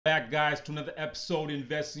Back, guys, to another episode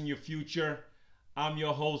Invest in Your Future. I'm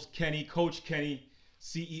your host, Kenny, Coach Kenny,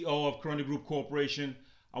 CEO of Corona Group Corporation.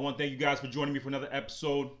 I want to thank you guys for joining me for another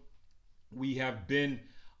episode. We have been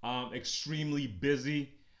extremely busy,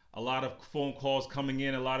 a lot of phone calls coming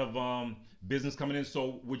in, a lot of business coming in.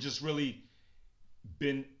 So we're just really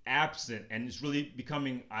been absent, and it's really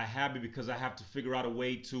becoming a habit because I have to figure out a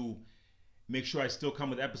way to make sure I still come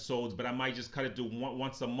with episodes, but I might just cut it to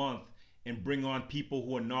once a month and bring on people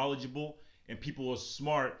who are knowledgeable and people who are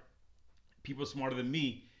smart, people smarter than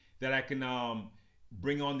me, that I can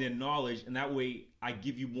bring on their knowledge, and that way I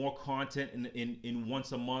give you more content in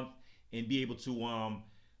once a month and be able to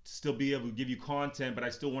still be able to give you content, but I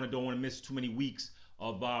still don't want to miss too many weeks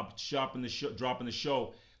of dropping the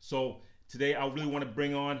show. So today I really want to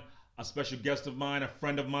bring on a special guest of mine, a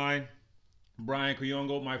friend of mine, Brian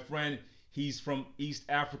Kayongo, my friend. He's from East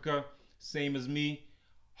Africa, same as me,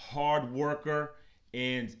 hard worker,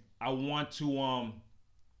 and I want to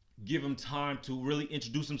give him time to really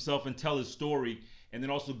introduce himself and tell his story, and then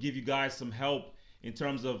also give you guys some help in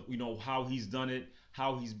terms of how he's done it,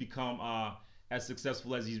 how he's become as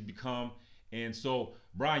successful as he's become. And so,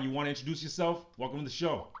 Brian, you want to introduce yourself? Welcome to the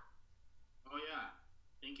show. Oh yeah,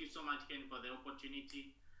 thank you so much, Ken, for the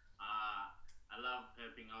opportunity. I love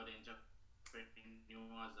helping out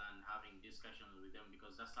entrepreneurs and having discussions with them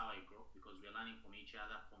because that's how I grow. Because we're learning from each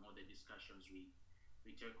other from all the discussions we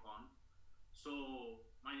take on. So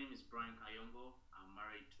my name is Brian Kayongo. I'm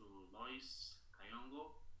married to Lois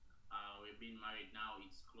Kayongo. We've been married now.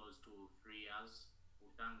 It's close to 3 years. We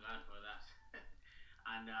thank God for that.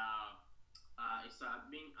 And it's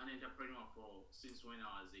been an entrepreneur for since when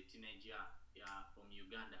I was a teenager, yeah, from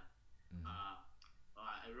Uganda. Mm-hmm. Uh,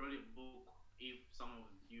 I wrote a book. If some of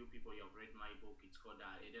you people you have read my book, it's called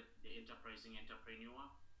The Enterprising Entrepreneur.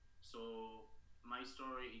 So my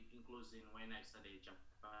story it includes in when I started a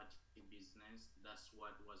chapati business. That's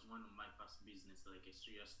what was one of my first business, like a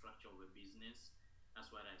serious structure of a business.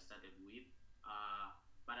 That's what I started with. Uh,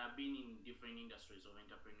 but I've been in different industries of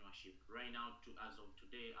entrepreneurship. Right now, as of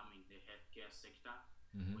today, I'm in the healthcare sector,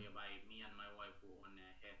 Mm-hmm. whereby me and my wife will own a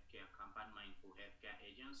healthcare company, Mindful Healthcare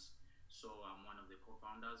Agents. So I'm one of the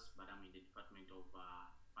co-founders, but I'm in the department of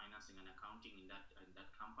financing and accounting in that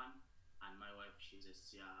company. And my wife, she's a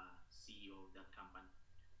CEO of that company.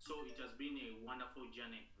 So it has been a wonderful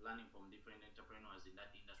journey learning from different entrepreneurs in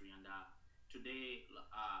that industry. And today,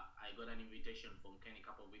 I got an invitation from Ken a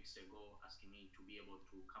couple of weeks ago asking me to be able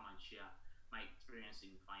to come and share my experience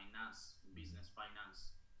in finance, Mm-hmm. business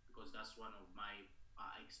finance, because that's one of my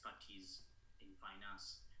expertise in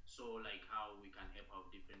finance. So, like how we can help our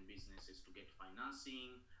different businesses to get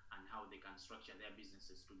financing and how they can structure their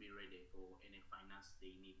businesses to be ready for any finance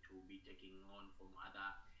they need to be taking on from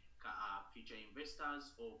other future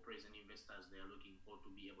investors or present investors they are looking for to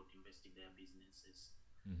be able to invest in their businesses.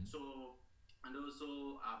 Mm-hmm. So, and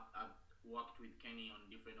also I've worked with Kenny on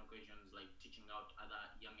different occasions, like teaching out other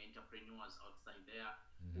young entrepreneurs outside there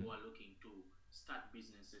Mm-hmm. who are looking to start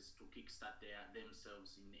businesses to kickstart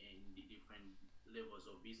themselves in the different levels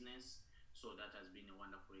of business. So that has been a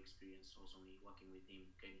wonderful experience also me working with him,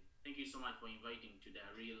 Kenny. Thank you so much for inviting today.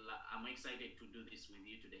 I'm excited to do this with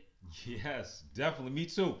you today. Yes, definitely. Me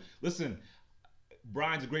too. Listen,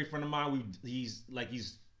 Brian's a great friend of mine. He's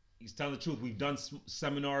telling the truth. We've done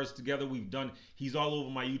seminars together. He's all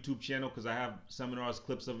over my YouTube channel because I have seminars,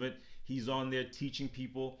 clips of it. He's on there teaching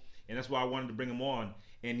people, and that's why I wanted to bring him on.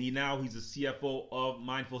 And he's the CFO of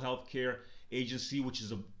Mindful Healthcare Agency, which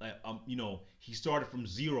is he started from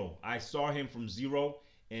zero. I saw him from zero,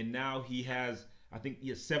 and now I think he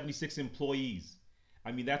has 76 employees.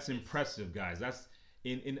 I mean, that's Yes. impressive, guys. That's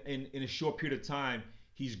in a short period of time.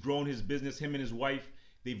 He's grown his business. Him and his wife,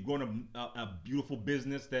 they've grown a beautiful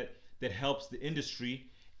business that helps the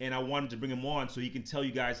industry. And I wanted to bring him on so he can tell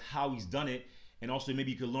you guys how he's done it, and also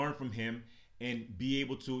maybe you could learn from him and be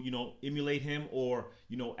able to emulate him, or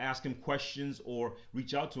ask him questions or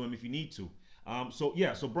reach out to him if you need to. So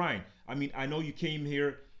yeah, so Brian, I mean, I know you came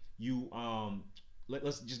here. You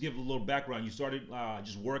let's just give a little background. You started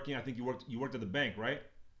just working. I think you worked at the bank, right?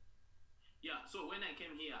 Yeah, so when I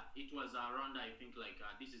came here, it was around, I think, like,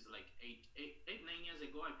 this is like 9 years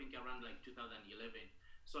ago, I think around like 2011.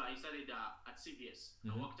 So I started at CVS.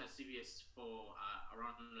 I Mm-hmm. worked at CVS for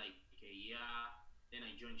around like a year. Then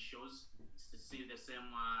I joined shows. It's still the same.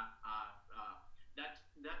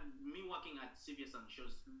 That me working at CVS and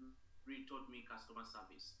shows really taught me customer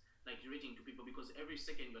service, like relating to people, because every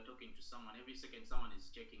second you're talking to someone, every second someone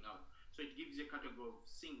is checking out. So it gives you a category of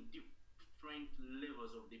seeing different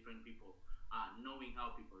levels of different people, knowing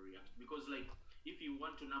how people react. Because like if you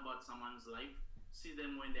want to know about someone's life, see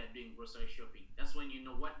them when they're doing grocery shopping. That's when you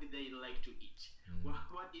know what do they like to eat,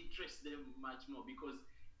 what interests them much more, because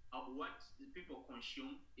what people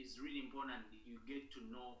consume is really important. You get to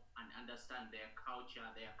know and understand their culture,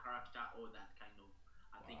 their character, all that kind of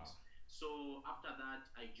Wow. things. So after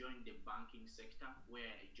that, I joined the banking sector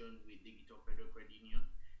where I joined with Digital Federal Credit Union.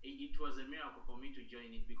 It was a miracle for me to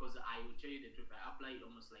join it because I will tell you the truth. I applied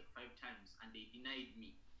almost like 5 times and they denied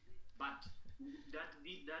me. But that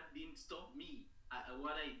didn't stop me.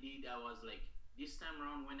 What I did, I was like, this time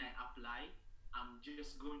around when I apply, I'm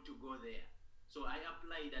just going to go there. So I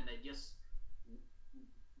applied and I just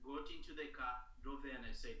got into the car, drove there, and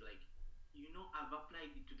I said like, I've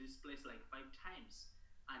applied to this place like 5 times,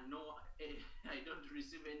 and no, I don't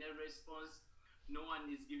receive any response. No one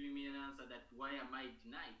is giving me an answer. That why am I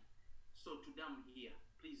denied? So today I'm here.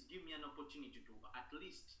 Please give me an opportunity to at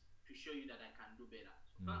least to show you that I can do better.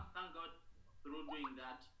 So Mm. thank God, through doing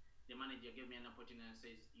that, the manager gave me an opportunity and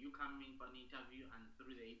says, "You come in for an interview," and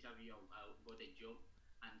through the interview, I got a job,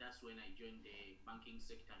 and that's when I joined the banking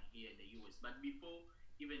sector here in the US. But before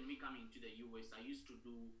even me coming to the US, I used to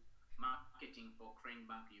do marketing for Crane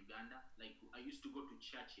Bank Uganda. Like I used to go to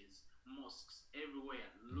churches, mosques, everywhere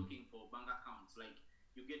Mm. looking for bank accounts. Like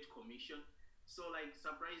you get commission. So like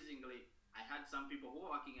surprisingly, I had some people who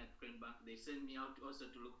are working at Crane Bank. They send me out also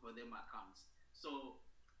to look for them accounts. So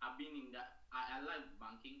I've been in that. I like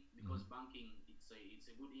banking because Mm. banking it's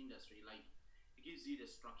a good industry. Like it gives you the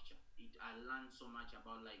structure. I learned so much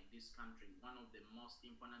about like this country. One of the most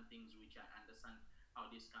important things which I understand how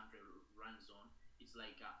this country runs on. It's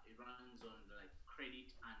like it runs on like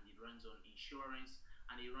credit and it runs on insurance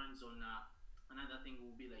and it runs on another thing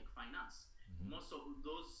will be like finance. Mhm. Most of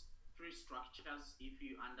those three structures, if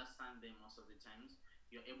you understand them most of the times,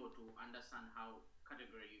 you're able to understand how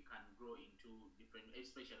category you can grow into different,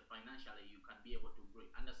 especially financially, you can be able to grow.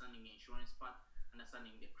 Understanding the insurance part,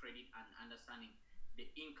 understanding the credit, and understanding the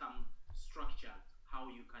income structure, how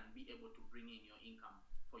you can be able to bring in your income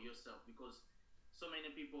for yourself. Because so many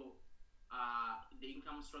people, the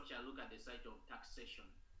income structure, look at the side of taxation.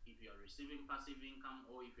 If you are receiving passive income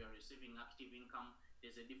or if you are receiving active income,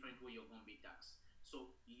 there's a different way you're going to be taxed. So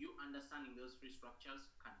you understanding those three structures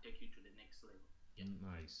can take you to the next level. Yeah.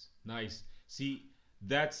 Nice, nice. See,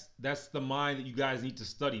 that's the mind that you guys need to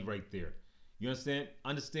study right there. You understand?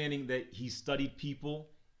 Understanding that he studied people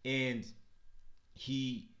and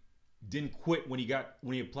he didn't quit when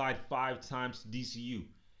he applied 5 times to DCU.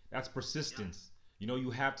 That's Yeah. persistence.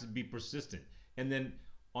 You have to be persistent. And then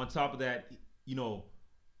on top of that, you know,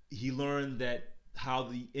 he learned that how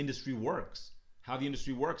the industry works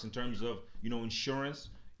in terms Yeah. of insurance.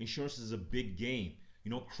 Insurance is a big game.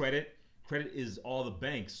 Credit is all the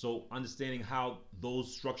banks. So understanding how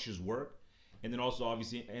those structures work, and then also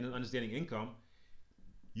obviously and understanding income,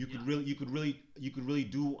 Yeah. you could really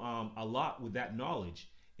do a lot with that knowledge.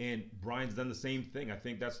 And Brian's done the same thing. I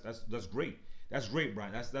think that's great. That's great,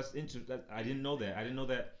 Brian. I didn't know that. I didn't know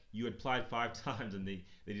that you had applied 5 times and they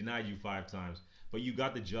denied you 5 times. But you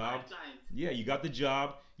got the job. 5 times. Yeah, you got the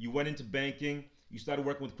job. You went into banking. You started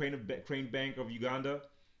working with Crane Bank of Uganda.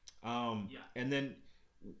 Yeah. And then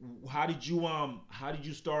how did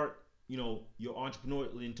you start your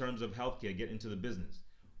entrepreneur in terms of healthcare, get into the business?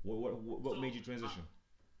 What made you So transition?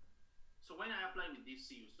 So when I applied with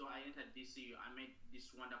DCU, so I entered DCU, I met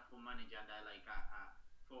this wonderful manager that like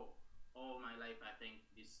for all my life I thank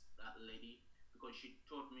this that lady because she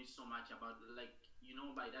taught me so much about like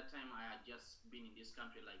by that time I had just been in this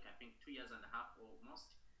country like I think 2 years and a half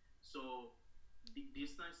almost. So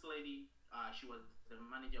this nice lady, she was the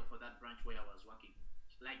manager for that branch where I was working.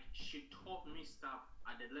 Like she taught me stuff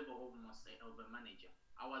at the level of almost of a manager.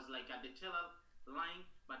 I was like at the teller line,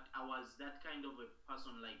 but I was that kind of a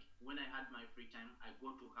person. Like when I had my free time, I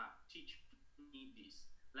go to her, teach me this.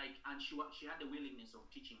 Like, and she had the willingness of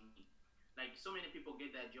teaching me. Like so many people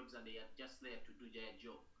get their jobs and they are just there to do their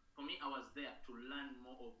job. For me, I was there to learn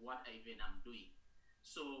more of what I even am doing.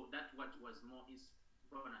 So that what was more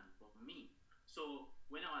important for me. So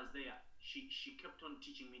when I was there, she kept on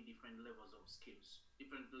teaching me different levels of skills.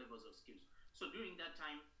 So during that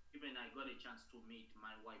time, even I got a chance to meet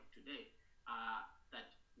my wife today. That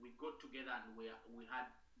we got together and we had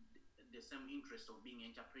the same interest of being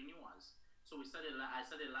entrepreneurs. So I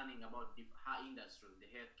started learning about her industry, the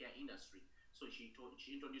healthcare industry. So she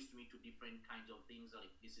introduced me to different kinds of things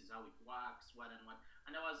like this is how it works, what and what.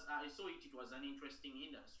 And I saw it was an interesting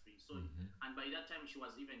industry. So Hmm. and by that time she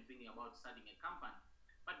was even thinking about starting a company.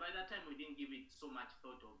 But by that time we didn't give it so much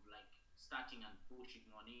thought of like starting and pushing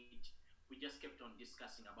on it. We just kept on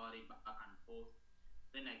discussing about it back and forth.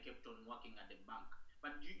 Then I kept on working at the bank.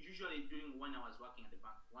 But usually during when I was working at the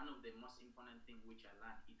bank, one of the most important thing which I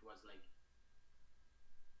learned, it was like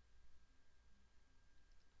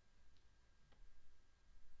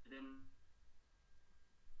them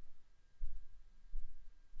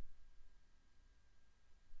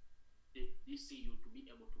they see you to be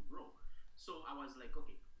able to grow. So I was like,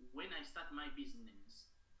 okay, when I start my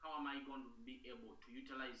business, how am I going to be able to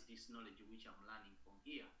utilize this knowledge which I'm learning from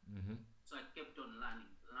here? Mm-hmm. So I kept on learning.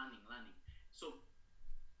 So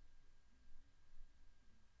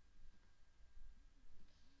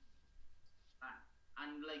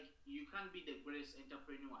and like you can't be the greatest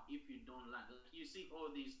entrepreneur if you don't learn. Like you see all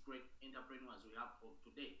these great entrepreneurs we have for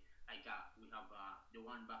today, like we have the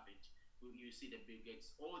Warren Buffett, you see the Bill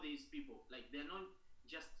Gates, all these people, like they're not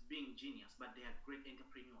just being genius, but they are great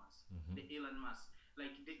entrepreneurs. Mm-hmm. The Elon Musk,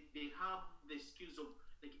 like they have the skills of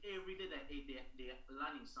like every day that they're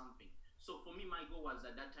learning something. So for me, my goal was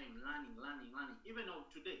at that time learning. Even on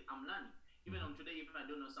today, I'm learning. Even on today, if I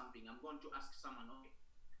don't know something, I'm going to ask someone, okay,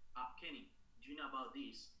 Kenny, do you know about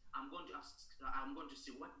this? I'm going to ask. I'm going to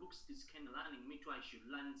see what books is Ken learning. Me too. I should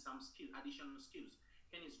learn some additional skills.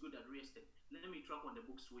 Ken is good at real estate. Let me track on the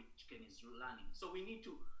books which Ken is learning. So we need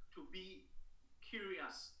to be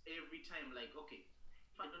curious every time. Like, okay,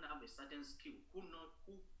 if I don't have a certain skill, who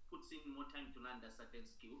puts in more time to learn that certain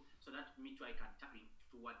skill, so that me too I can tap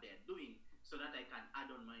into what they're doing, so that I can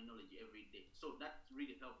add on my knowledge every day. So that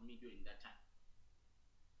really helped me during that time.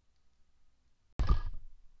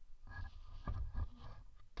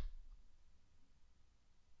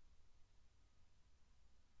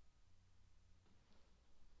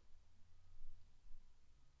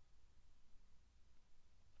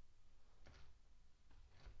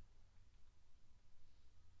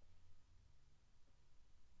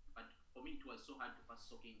 But for me, it was so hard to pass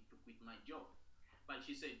talking to quit my job. But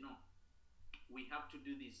she said, no, we have to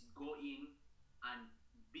do this. Go in and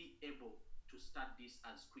be able to start this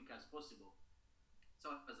as quick as possible.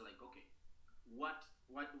 So I was like, okay, what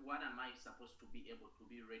am I supposed to be able to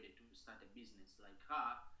be ready to start a business like her,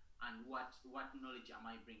 and what knowledge am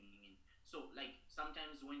I bringing in? So like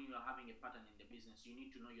sometimes when you are having a pattern in the business, you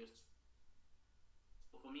need to know your.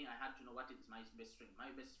 For me, I had to know what is my best strength.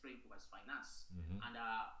 My best strength was finance, and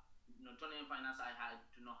not only in finance, I had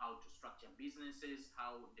to know how to structure businesses,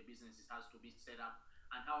 how the businesses has to be set up,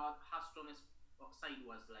 and how her strongest side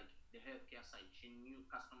was like the healthcare side. She knew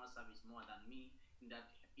customer service more than me in that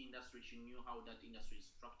industry. She knew how that industry is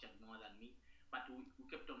structured more than me. But we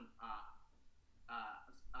kept on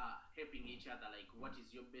helping each other. Like, what is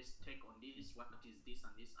your best take on this? What is this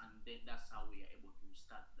and this? And then that's how we are able to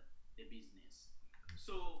start the business.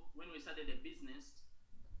 So when we started the business,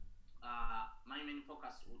 my main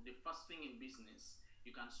focus, the first thing in business,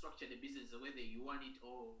 you can structure the business the way that you want it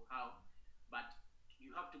or how, but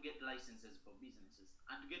you have to get licenses for businesses.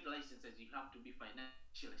 And to get licenses, you have to be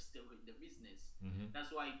financially stable in the business. Mm-hmm. That's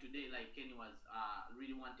why today, like Kenny was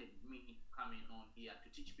really wanted me coming on here to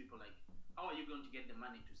teach people, like, how are you going to get the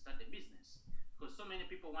money to start the business? Because so many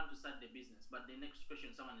people want to start the business, but the next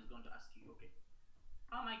question someone is going to ask you, okay,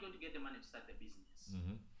 how am I going to get the money to start the business?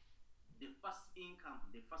 Mm-hmm. The first income,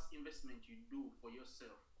 the first investment you do for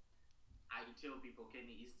yourself, I tell people,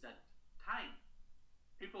 Kenny, is that time.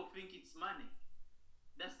 People think it's money.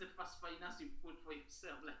 That's the first finance you put for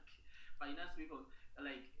yourself. Like finance people,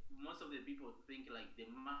 like most of the people think like the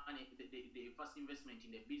money, the first investment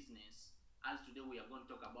in the business. As today we are going to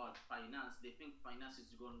talk about finance, they think finance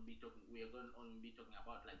is going to be talking. We are going to only be talking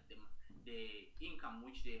about like the income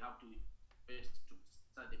which they have to invest to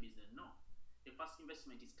start the business. No, the first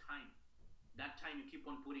investment is time. That time you keep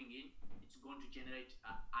on putting in, it's going to generate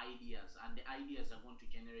ideas, and the ideas are going to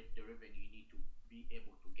generate the revenue you need to be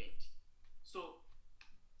able to get. So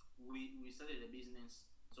we started a business.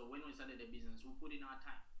 So when we started the business, we put in our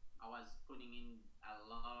time. I was putting in a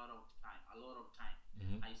lot of time.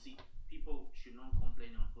 Mm-hmm. I see people should not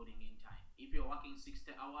complain on putting in time. If you're working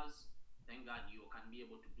 60 hours, thank God you can be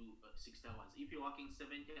able to do 60 hours. If you're working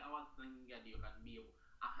 70 hours, thank God you can be able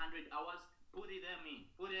 100 hours. Put them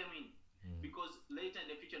in, Mm-hmm. because later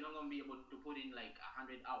in the future, you're not gonna be able to put in like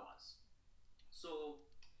 100 hours. So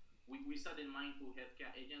we started Mindful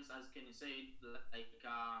Healthcare Agents, as Kenny said, like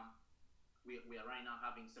we are right now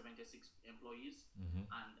having 76 employees, Mm-hmm.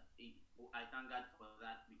 and I thank God for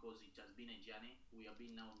that because it has been a journey. We have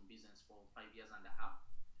been now in business for 5 years and a half.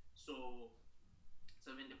 So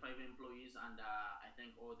 75 employees, and I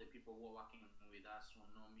think all the people who are working with us who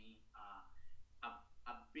know me,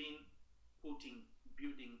 I've been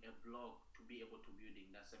building a blog to be able to build in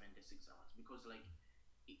that 76 hours, because like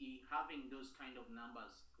having those kind of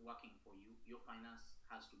numbers working for you, your finance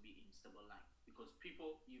has to be in stable line. Because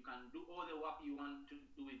people, you can do all the work you want to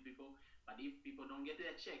do with people, but if people don't get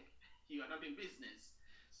their check, you are not in business.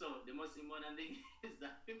 So the most important thing is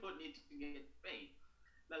that people need to get paid.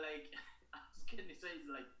 But like as Kenny says,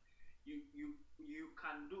 like you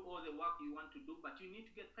can do all the work you want to do, but you need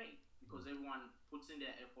to get paid because everyone puts in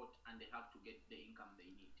their effort and they have to get the income they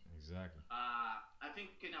need. Exactly. I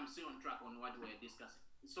think Kenny, I'm still on track on what we're discussing.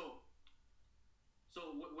 So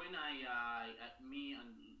when me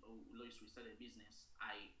and Lois, we started business,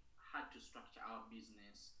 I had to structure our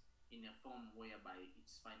business in a form whereby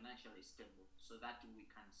it's financially stable so that we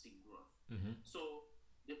can see growth. Mm-hmm. So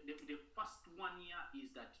the first 1 year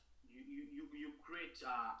is that you create,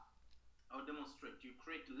 or demonstrate, you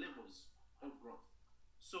create levels of growth.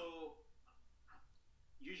 So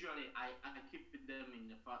usually I keep them in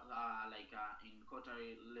the in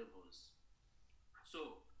quarterly levels.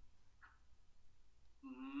 So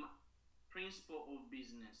principle of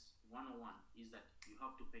business 101 is that you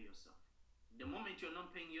have to pay yourself. The moment you're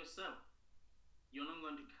not paying yourself, you're not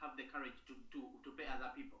going to have the courage to pay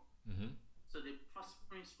other people. Mm-hmm. So the first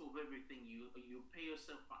principle of everything, you pay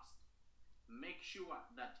yourself first. Make sure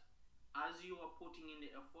that as you are putting in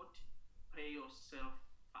the effort, pay yourself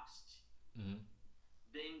first. Mm-hmm.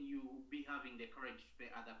 Then you will be having the courage to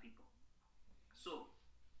pay other people. So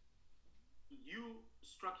you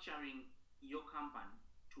structuring your company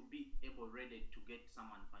to be able ready to get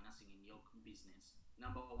someone financing in your business.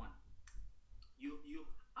 Number one, you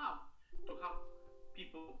have to have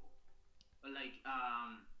people like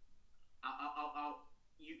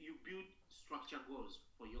you build structure goals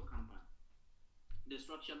for your company. The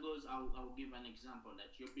structure goals, I'll give an example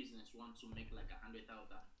that your business wants to make like $100,000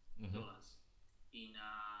 Mm-hmm. in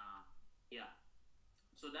yeah.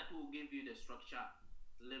 So that will give you the structure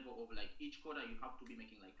level of like each quarter you have to be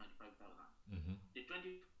making like 25,000. Mm-hmm. The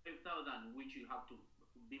 25,000 which you have to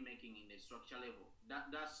be making in the structure level,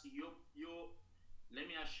 that's your let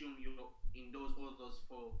me assume you in those all those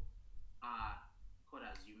four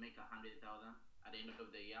quarters you make 100,000 at the end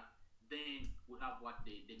of the year. Then we have what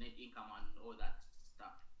the net income and all that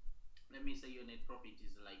stuff. Let me say your net profit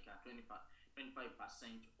is like 25%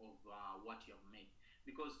 of what you have made.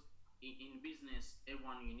 Because in business,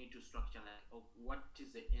 everyone, you need to structure like, oh, what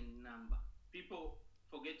is the end number. People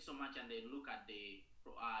forget so much and they look at the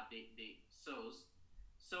sales.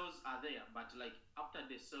 Sales are there, but like after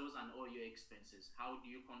the sales and all your expenses, how do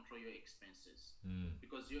you control your expenses? Mm.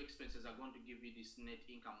 Because your expenses are going to give you this net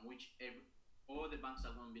income, which all the banks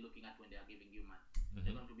are going to be looking at when they are giving you money. Mm-hmm.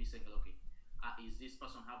 They're going to be saying, okay, is this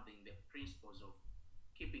person having the principles of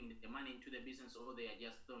keeping the money into the business, or they are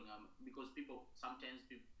just throwing because sometimes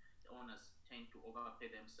the owners tend to overpay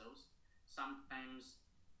themselves. Sometimes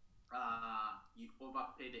you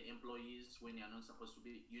overpay the employees when you're not supposed to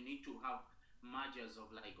be. You need to have mergers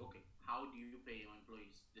of like, okay, how do you pay your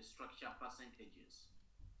employees? The structure percentages.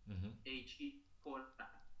 Mm-hmm. Each quarter.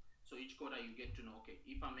 So each quarter you get to know, okay,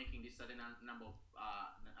 if I'm making this certain number of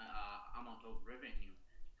amount of revenue,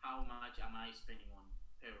 how much am I spending on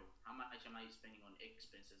payroll? How much am I spending on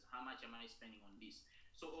expenses? How much am I spending on this?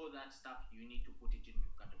 So all that stuff you need to put it into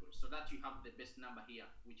categories so that you have the best number here,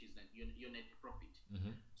 which is your net profit.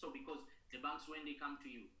 Mm-hmm. So because the banks, when they come to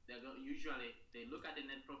you, usually they look at the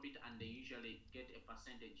net profit and they usually get a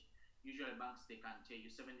percentage. Usually banks, they can tell you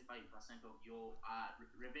 75% of your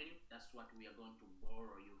revenue, that's what we are going to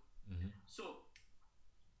borrow you. Mm-hmm. So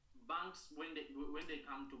banks, when they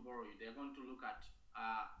come to borrow you, they're going to look at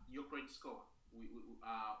your credit score.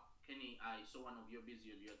 Kenny, I saw one of your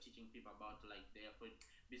videos. You're teaching people about like their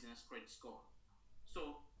business credit score.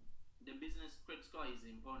 So the business credit score is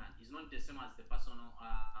important. It's not the same as the personal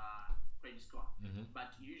credit score. Mm-hmm.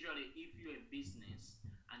 But usually, if you're a business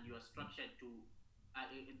and you are structured to,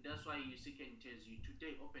 that's why you see Kenny tells you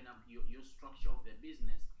today open up your structure of the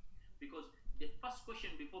business, because the first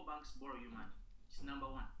question before banks borrow you money is number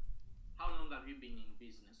one, how long have you been in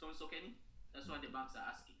business? So Kenny, that's what the banks are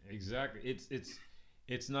asking. Exactly.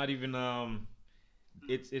 It's not even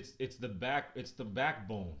it's the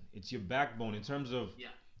backbone. It's your backbone in terms of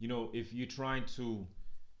Yeah. if you're trying to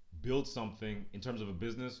build something in terms of a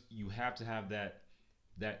business, you have to have that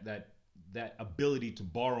ability to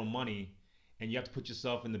borrow money, and you have to put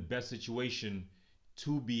yourself in the best situation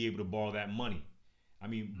to be able to borrow that money. I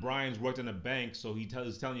mean, Brian's worked in a bank, so he's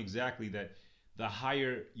telling you exactly that the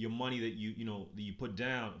higher your money that that you put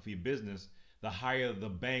down for your business, the higher the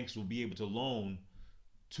banks will be able to loan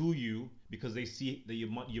to you because they see that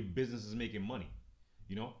your business is making money.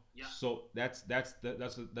 Yeah. So that's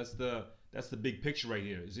the big picture right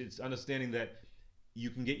here. It's understanding that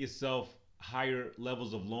you can get yourself higher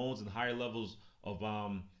levels of loans and higher levels of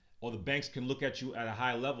or the banks can look at you at a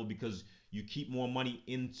high level because you keep more money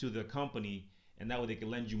into the company, and that way they can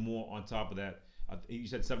lend you more on top of that. You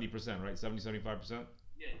said 70%, right? 70, 75%.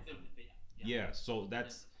 Yeah, definitely. Yeah, yeah, Yeah, so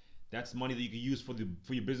that's definitely. that's money that you can use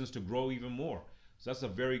for your business to grow even more. So that's a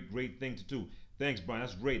very great thing to do. Thanks, Brian.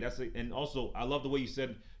 That's great. And also I love the way you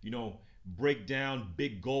said, break down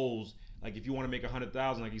big goals. Like if you want to make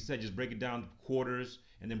 100,000, like you said, just break it down to quarters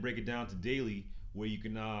and then break it down to daily, where you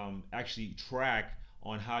can actually track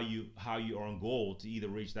on how you are on goal to either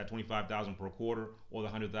reach that 25,000 per quarter or the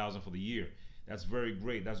 100,000 for the year. That's very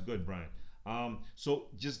great. That's good, Brian. So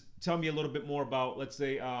just tell me a little bit more about, let's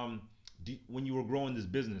say, when you were growing this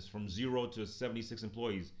business from 0 to 76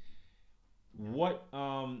 employees, what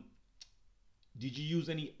did you use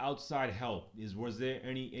any outside help? Was there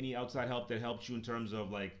any outside help that helped you in terms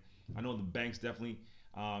of, like, I know the banks definitely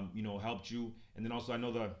helped you, and then also I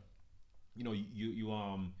know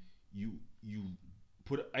you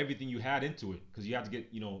put everything you had into it because you had to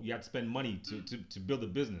you had to spend money to, Mm, to build a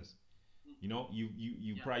business. mm, You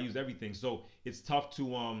yeah, probably used everything, so it's tough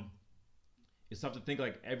to think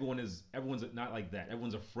like everyone's not like that.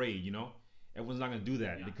 Everyone's afraid. Everyone's not going to do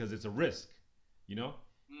that yeah. because it's a risk. You know,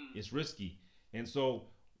 Mm, it's risky. And so,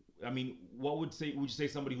 I mean, would you say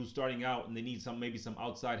somebody who's starting out and they need maybe some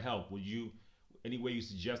outside help? Would you any way you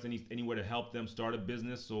suggest anywhere to help them start a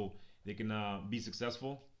business so they can be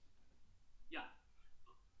successful? yeah.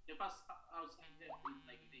 The first outside help is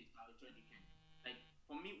like this. I'll join you. Like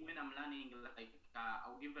for me, when I'm learning, like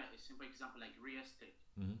I'll give a simple example, like real estate.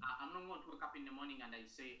 Mm-hmm. I'm not going to wake up in the morning and I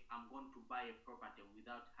say I'm going to buy a property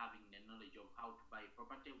without having the knowledge of how to buy a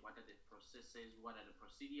property. What are the processes? What are the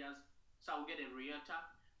procedures? So I'll get a realtor,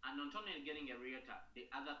 and not only getting a realtor, the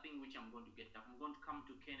other thing which I'm going to get, I'm going to come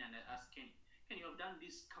to Kenny and I ask Kenny, Kenny, you've done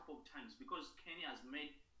this couple of times because Kenny has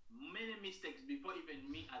made many mistakes before even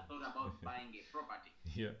me I thought about buying a property.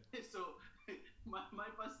 Yeah. So my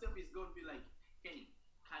first step is going to be like, Kenny,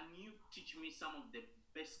 can you teach me some of the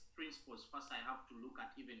best principles first I have to look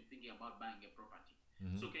at even thinking about buying a property?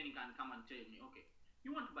 Mm-hmm. So Kenny can come and tell me, okay,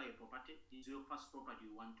 you want to buy a property, this is your first property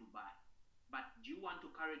you want to buy. But do you want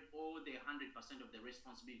to carry all the 100% of the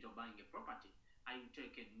responsibility of buying a property? I will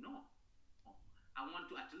take it, no. I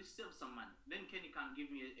want to at least save some money. Then Kenny can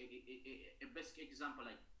give me a best example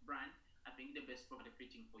like, Brian, I think the best property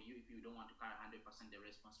fitting for you if you don't want to carry 100% the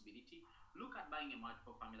responsibility, look at buying a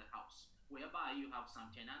multiple family house whereby you have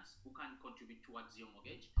some tenants who can contribute towards your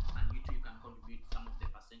mortgage, and you too you can contribute some of the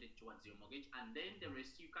percentage towards your mortgage, and then the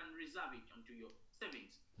rest you can reserve it onto your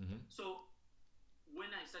savings. Mm-hmm. So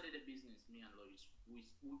when I started a business, me and Loris, we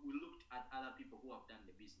looked at other people who have done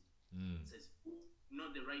the business, Mm-hmm. who know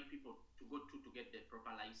the right people to go to get the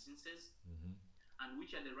proper licenses, Mm-hmm. and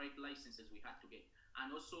which are the right licenses we had to get.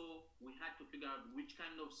 And also, we had to figure out which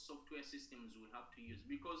kind of software systems we have to use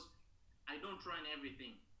because I don't run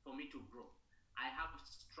everything for me to grow. I have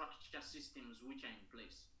structure systems which are in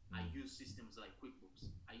place. I Mm-hmm. use systems like QuickBooks.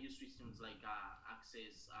 I use systems like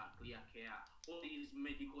Access, ClearCare, all these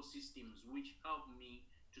medical systems which help me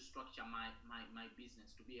to structure my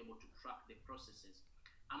business to be able to track the processes.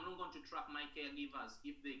 I'm not going to track my caregivers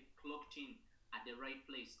if they clocked in at the right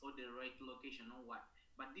place or the right location or what.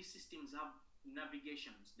 But these systems have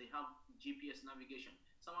navigations, they have GPS navigation.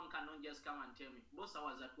 Someone cannot just come and tell me, boss, I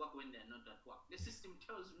was at work when they're not at work. The system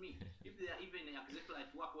tells me if they are even exactly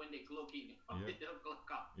at work when they clock in or Yeah. they don't clock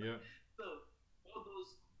out. Yeah. So all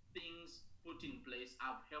those things put in place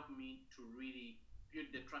have helped me to really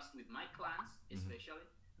build the trust with my clients, Mm-hmm. especially,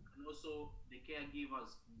 and also the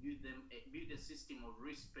caregivers. Build a system of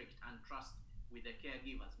respect and trust with the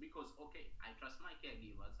caregivers because okay, I trust my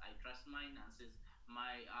caregivers, I trust my nurses,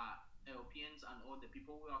 my LPNs, and all the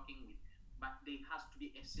people we're working with. But there has to be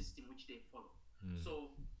a system which they follow. Mm-hmm.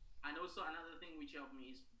 So, and also another thing which helped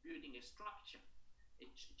me is building a structure, a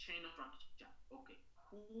chain of structure. Okay,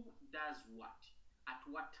 who does what at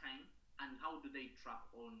what time, and how do they track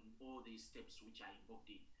on all these steps which are involved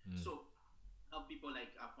in? Mm-hmm. So, have people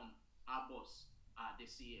like from our boss, the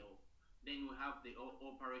CEO. Then we have the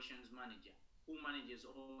operations manager who manages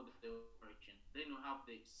all the operations. Then we have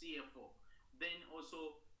the CFO. Then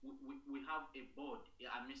also we have a board.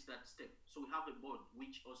 Yeah, I missed that step. So we have a board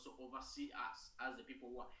which also oversee us as the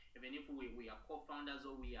people who are, even if we are co-founders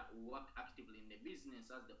or we work actively in the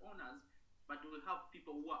business as the owners, but we have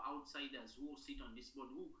people who are outsiders who sit on this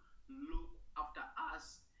board who look after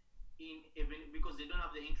us in even because they don't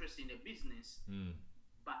have the interest in the business, Mm-hmm.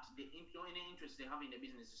 but the only interest they have in the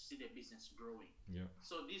business is to see the business growing. Yeah.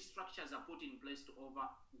 So these structures are put in place to over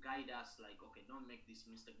guide us, like, okay, don't make this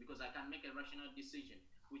mistake because I can make a rational decision.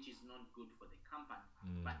 which is not good for the company.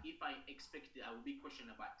 Mm. But if I expect that I will be questioned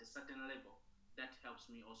about a certain level, that helps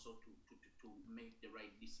me also to make the right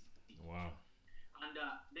decision. Wow. And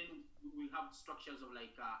then we have structures of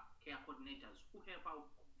like care coordinators who help out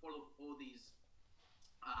follow all these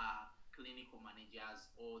clinical managers,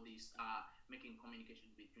 all these making communication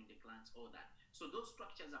between the clients, all that. So those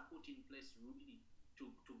structures are put in place really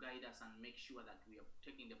to guide us and make sure that we are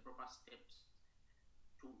taking the proper steps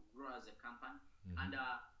to grow as a company, Mm-hmm. and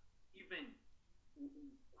even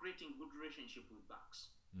creating good relationship with banks.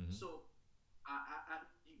 Mm-hmm. So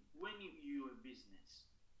when you're a business,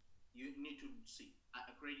 you need to see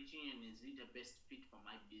a credit union, is it the best fit for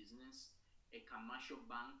my business? A commercial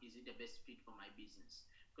bank, is it the best fit for my business?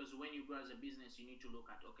 Because when you grow as a business, you need to look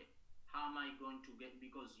at, okay, how am I going to get,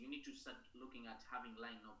 because you need to start looking at having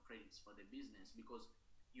line of credits for the business, because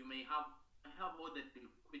you may have all the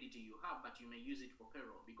liquidity you have, but you may use it for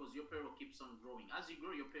payroll because your payroll keeps on growing. As you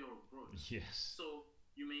grow, your payroll grows. Yes. So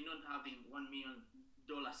you may not having $1 million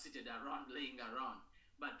seated around, laying around,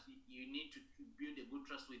 but you need to build a good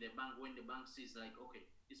trust with the bank. When the bank sees like, okay,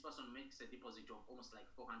 this person makes a deposit of almost like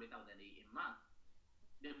 400,000 a month,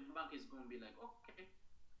 the bank is going to be like, okay,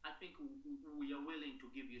 I think we are willing to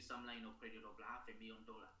give you some line of credit of $500,000.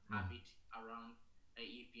 Have it around.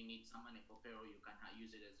 If you need some money for payroll, you can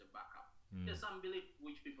use it as a backup. There's some belief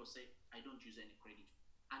which people say, I don't use any credit.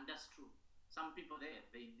 And that's true. Some people there,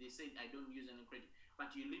 they say, I don't use any credit.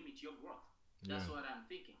 But you limit your growth. That's what I'm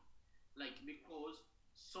thinking. Like, because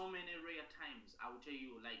so many rare times, I will tell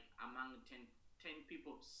you, like, among 10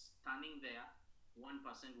 people standing there, 1%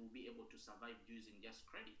 will be able to survive using just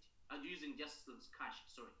credit, using just cash,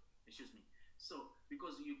 sorry, excuse me. So,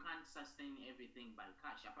 because you can't sustain everything by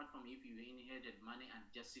cash, apart from if you inherited money and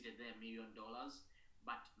just seated there $1 million,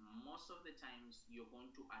 but most of the times you're going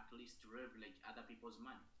to at least leverage other people's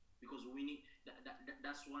money, because we need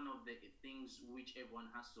that's one of the things which everyone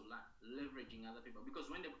has to learn, leveraging other people. Because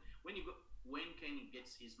when Kenny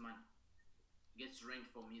gets his money, gets rent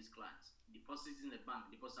from his clients, deposits in the bank,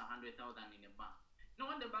 deposits 100,000 in a bank. You know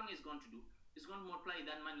what the bank is going to do? It's going to multiply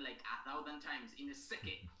that money like 1,000 times in a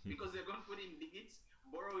second, because they're going to put in digits,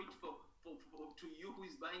 borrow it for to you who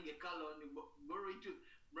is buying a car loan, borrow it to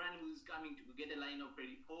Brian who's coming to get a line of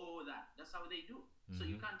credit. All that's how they do. So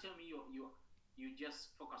you can't tell me you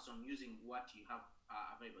just focus on using what you have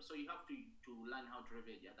available. So you have to learn how to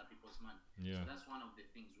leverage other people's money. Yeah. So that's one of the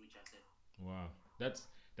things which I said. Wow.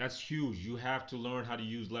 That's huge. You have to learn how to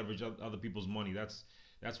use leverage other people's money.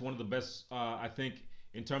 That's one of the best. I think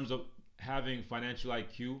in terms of having financial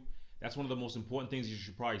IQ, that's one of the most important things you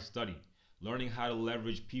should probably study. Learning how to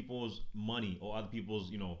leverage people's money or other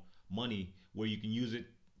people's money, where you can use it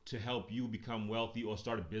to help you become wealthy or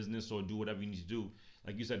start a business or do whatever you need to do.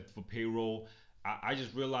 Like you said, for payroll, I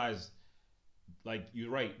just realized, like, you're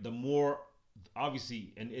right. The more,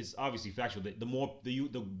 obviously, and it's obviously factual, that the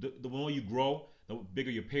more you grow, the bigger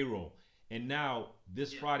your payroll. And now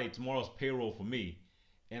this Friday, tomorrow's payroll for me,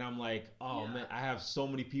 and I'm like, oh man, I have so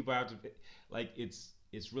many people I have to, like, it's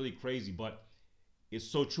really crazy, but it's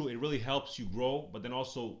so true. It really helps you grow, but then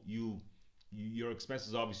also your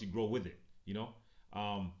expenses obviously grow with it. You know,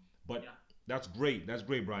 but that's great. That's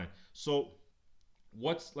great, Brian. So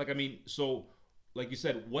what's like? I mean, so like you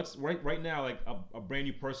said, what's right now, like a brand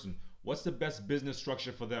new person? What's the best business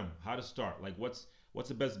structure for them? How to start? Like what's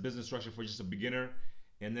the best business structure for just a beginner?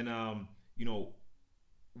 And then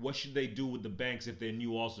what should they do with the banks if they're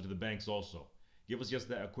new also to the banks also? Give us just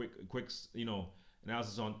that a quick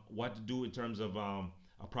analysis on what to do in terms of a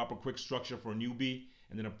proper quick structure for a newbie,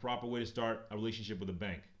 and then a proper way to start a relationship with a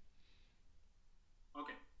bank.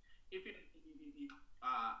 Okay, if a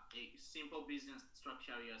simple business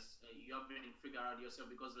structure, yes, you haven't figured out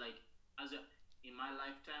yourself, because like in my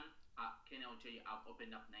lifetime, can I tell you, I've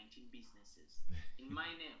opened up 19 businesses in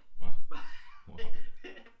my name. Wow. Wow.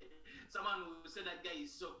 Someone who said that guy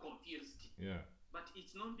is so confused. Yeah. But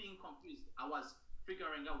it's not being confused. I was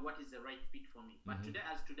figuring out what is the right fit for me. But today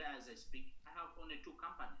as I speak, I have only 2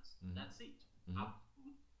 companies. That's it. I've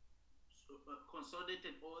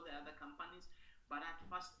consolidated all the other companies, but at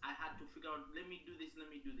first I had to figure out, let me do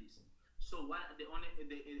this. So what the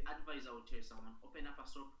advice I would tell someone, open up a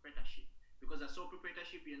sole proprietorship, because a sole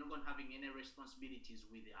proprietorship, you're not going to having any responsibilities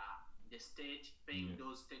with the state, paying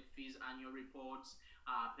those state fees, annual reports,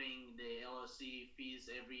 paying the LLC fees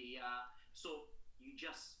every year. So you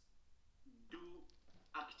just do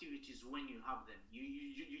activities when you have them.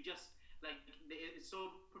 You just, like, the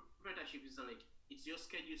sole proprietorship is like, it's your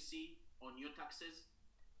schedule C on your taxes.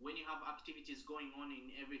 When you have activities going on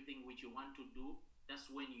in everything which you want to do, that's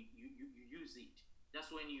when you use it. That's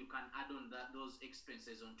when you can add on those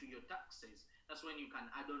expenses onto your taxes. That's when you can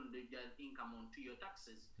add on the income onto your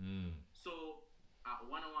taxes. Mm. So,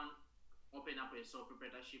 101, open up a sole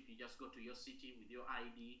proprietorship. You just go to your city with your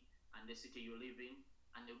ID and the city you live in,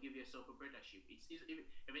 and they'll give you a sole proprietorship.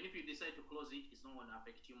 Even if you decide to close it, it's not going to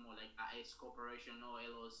affect you more like a S corporation or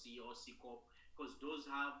LLC or C corp, because those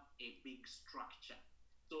have a big structure.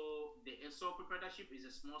 So the sole proprietorship is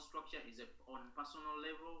a small structure, is a on personal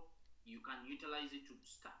level. You can utilize it to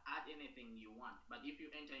start, add anything you want. But if you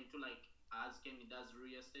enter into like as Kenny does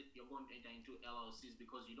real estate, you're going to enter into LLCs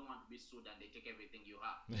because you don't want to be sued and they take everything you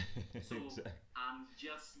have. So Exactly. I'm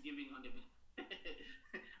just giving on the.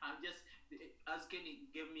 I'm just as Kenny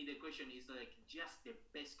gave me the question is like just the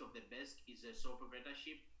best of the best is a sole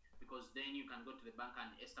proprietorship, because then you can go to the bank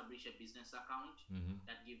and establish a business account Mm-hmm.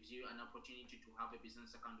 that gives you an opportunity to have a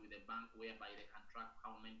business account with a bank whereby they can track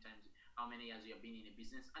how many years you have been in a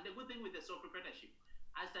business. And the good thing with the sole proprietorship,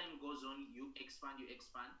 as time goes on, you expand,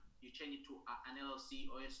 you change it to an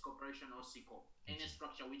LLC or S corporation or C corp, any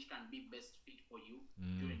structure which can be best fit for you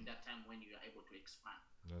Mm. during that time when you are able to expand.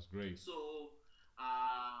 That's great. So,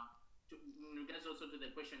 uh, in regards also to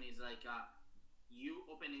the question is like you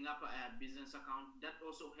opening up a business account that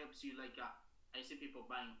also helps you like I see people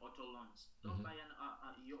buying auto loans. Don't Mm-hmm. buy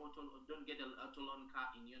your auto. Don't get an auto loan car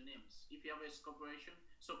in your names. If you have a corporation,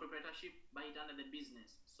 so proprietorship, buy it under the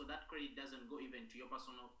business, so that credit doesn't go even to your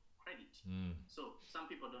personal credit. Mm. So some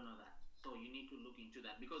people don't know that. So you need to look into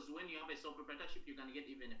that, because when you have a sole proprietorship, you can get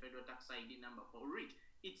even a federal tax ID number for it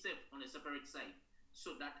itself on a separate side.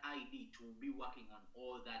 So that ID to be working on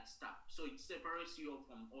all that stuff. So it separates you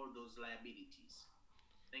from all those liabilities.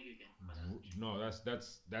 Thank you again for that question. No,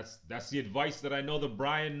 that's the advice that I know that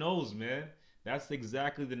Brian knows, man. That's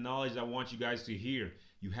exactly the knowledge I want you guys to hear.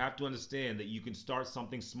 You have to understand that you can start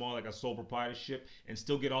something small like a sole proprietorship and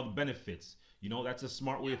still get all the benefits. That's a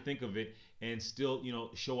smart way Yeah. to think of it, and still,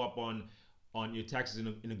 show up on your taxes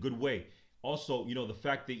in a good way. Also, the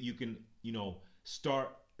fact that you can, start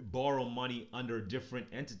borrow money under a different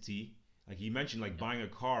entity, like you mentioned, like Yep. buying a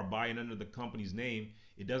car, buying under the company's name,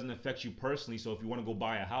 it doesn't affect you personally. So if you want to go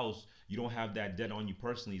buy a house, you don't have that debt on you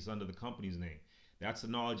personally. It's under the company's name. That's the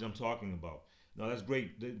knowledge I'm talking about. No, that's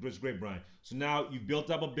great. That's great, Brian. So now you've built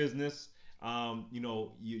up a business.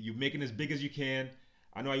 You're making as big as you can.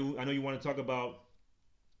 I know you want to talk about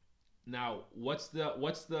now. What's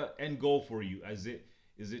the end goal for you? Is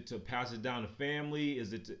it to pass it down to family?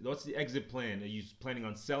 What's the exit plan? Are you planning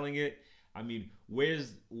on selling it? I mean,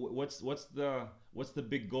 what's the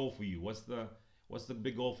big goal for you? What's the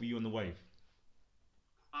big goal for you and the wife?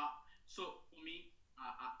 So for me,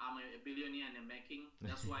 I'm a billionaire in the making.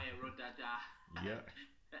 That's why I wrote that. Yeah.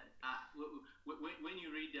 When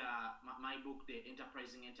you read my book, The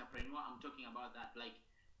Enterprising Entrepreneur, I'm talking about that. Like,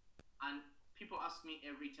 and people ask me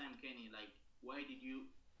every time, Kenny, like, why did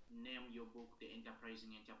you name your book The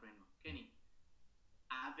Enterprising Entrepreneur? Kenny,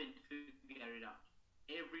 I haven't figured it out.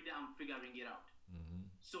 Every day I'm figuring it out.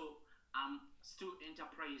 Mm-hmm. So I'm still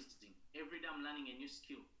enterprising. Every day I'm learning a new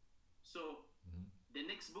skill. So Mm-hmm. the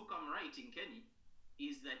next book I'm writing, Kenny,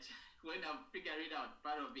 is that when I figure it out,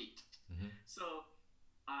 part of it. Mm-hmm. So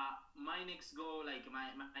my next goal, like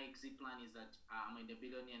my exit plan, is that I'm in the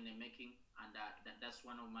billionaire in the making, and that's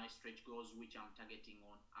one of my stretch goals, which I'm targeting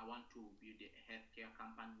on. I want to build a healthcare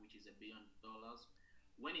company, which is $1 billion.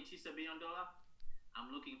 When it is $1 billion,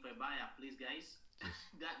 I'm looking for a buyer, please, guys.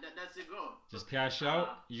 Just That's the goal. just cash Uh,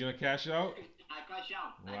 out. You gonna cash out? I cash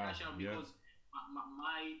out. I Wow. cash out Yeah. because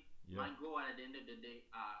my Yeah. my goal at the end of the day,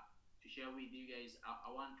 to share with you guys, I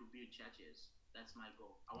want to build churches. That's my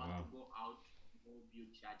goal. I want to Wow. go out, go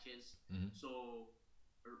build churches. Mm-hmm. So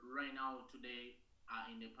right now, today,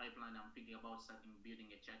 in the pipeline, I'm thinking about starting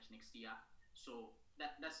building a church next year. So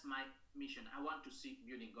that's my mission. I want to see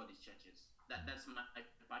building God's churches. That's my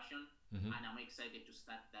passion, Mm-hmm. and I'm excited to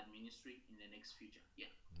start that ministry in the next future.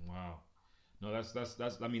 Yeah. Wow. No, that's.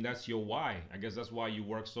 I mean, that's your why. I guess that's why you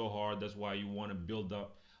work so hard. That's why you want to build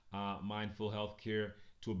up mindful healthcare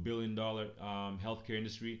to $1 billion healthcare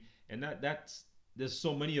industry. And that's there's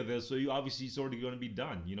so many of this. So you obviously it's already going to be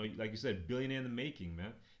done. Like you said, billionaire in the making,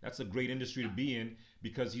 man. That's a great industry to Yeah. be in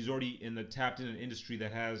because he's already tapped in an industry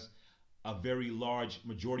that has a very large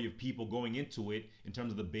majority of people going into it in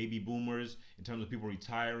terms of the baby boomers, in terms of people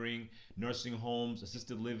retiring, nursing homes,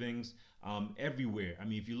 assisted livings, everywhere. I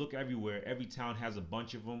mean, if you look everywhere, every town has a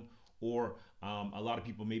bunch of them, or a lot of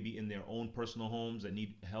people maybe in their own personal homes that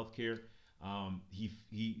need health care.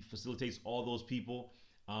 He facilitates all those people.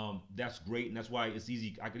 That's great, and that's why it's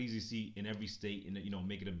easy. I could easily see in every state,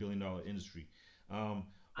 make it $1 billion industry. All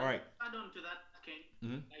And right. add on to that, Ken,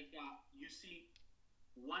 Mm-hmm. like you see,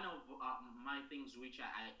 one of my things which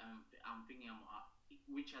I'm thinking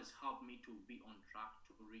which has helped me to be on track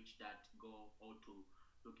to reach that goal or to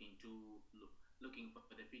look into looking for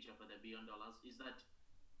the future for the beyond dollars is that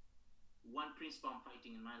one principle I'm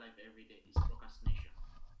fighting in my life every day is procrastination.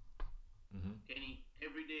 Mm-hmm. Kenny,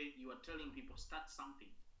 every day you are telling people start something.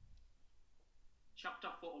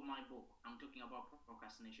 Chapter 4 of my book, I'm talking about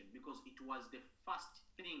procrastination because it was the first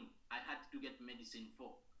thing I had to get medicine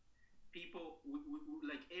for. People,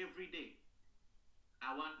 like every day,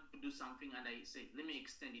 I want to do something and I say, let me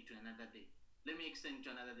extend it to another day. Let me extend it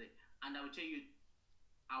to another day. And I will tell you,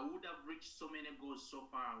 I would have reached so many goals so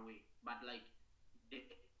far away, but like the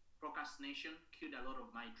procrastination killed a lot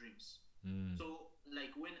of my dreams. Mm. So,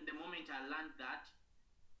 like when the moment I learned that,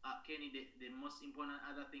 Kenny, the most important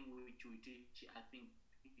other thing which we teach, I think,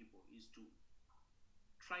 people is to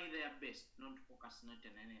try their best not to procrastinate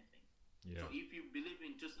on anything. So Yeah. if you believe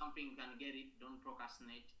into something, you can get it. Don't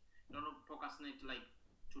procrastinate. Don't procrastinate. Like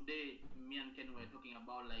today, me and Kenny were talking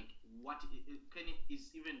about like Kenny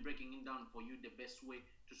is even breaking it down for you the best way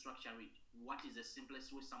to structure it. What is the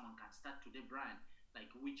simplest way someone can start today, Brian? Like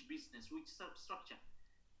which business, which structure?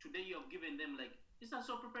 Today you have given them like it's a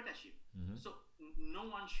sole proprietorship. Mm-hmm. So no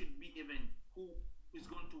one should be even who is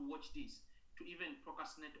going to watch this to even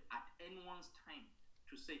procrastinate at anyone's time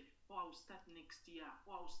to say, oh, I'll start next year,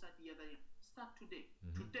 oh, I'll start the other year. Start today,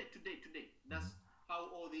 Mm-hmm. today. That's how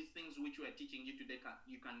all these things which we're teaching you today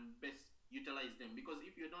you can best utilize them. Because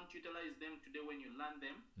if you don't utilize them today when you learn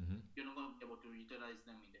them, Mm-hmm. you're not going to be able to utilize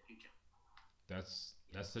them in the future. Yeah.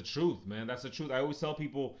 That's the truth, man. That's the truth. I always tell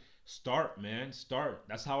people, start, man. Start.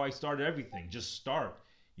 That's how I started everything. Just start.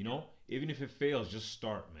 You Yeah. know, even if it fails, just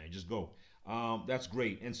start, man. Just go. That's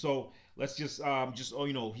great. And so let's just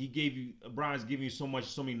oh, he gave you Brian's giving you so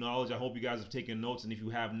many knowledge. I hope you guys have taken notes, and if you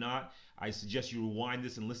have not, I suggest you rewind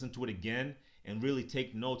this and listen to it again and really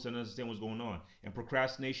take notes and understand what's going on. And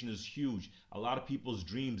procrastination is huge. A lot of people's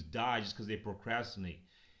dreams die just because they procrastinate.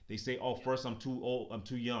 They say, "Oh, Yeah. first I'm too old, I'm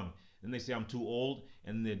too young." Then they say I'm too old,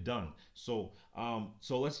 and they're done. So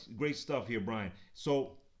let's great stuff here, Brian.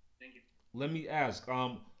 So Thank you. let me ask,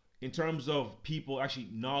 in terms of people actually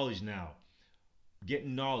knowledge now,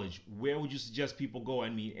 getting knowledge, where would you suggest people go? I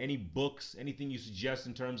mean, any books, anything you suggest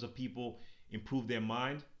in terms of people improve their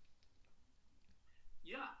mind?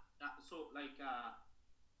 Yeah. So like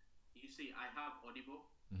you see, I have Audible.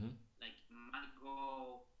 Mm-hmm. Like my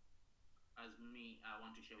goal as me, I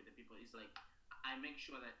want to share with the people is like I make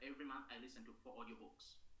sure that every month I listen to 4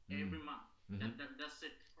 audiobooks. Mm-hmm. Every month. Mm-hmm. That's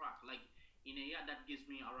a track. Like in a year that gives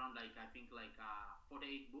me around like I think like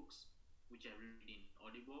 48 books which I read in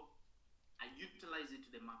Audible. I utilize it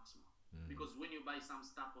to the maximum. Mm-hmm. Because when you buy some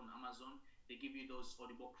stuff on Amazon, they give you those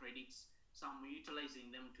Audible credits. So I'm utilizing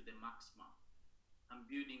them to the maximum. I'm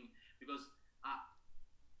building because uh,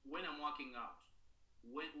 when I'm working out,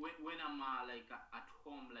 when I'm like at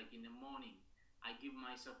home, like in the morning, I give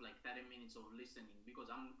myself like 30 minutes of listening because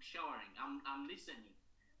I'm showering. I'm listening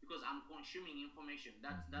because I'm consuming information.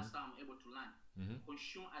 That's Mm-hmm. how I'm able to learn. Mm-hmm.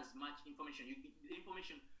 Consume as much information. The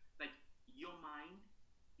information like your mind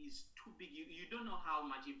is too big. You don't know how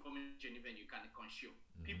much information even you can consume.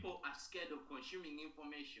 Mm-hmm. People are scared of consuming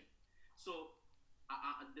information. So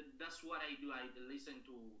that's what I do. I listen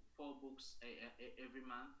to 4 books every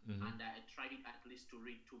month, Mm-hmm. and I try at least to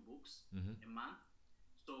read 2 books Mm-hmm. a month.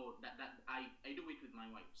 So that I do it with my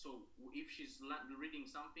wife. So if she's reading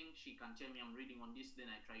something, she can tell me I'm reading on this. Then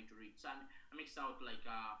I try to read. So I mix out like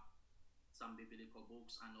some biblical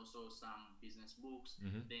books and also some business books.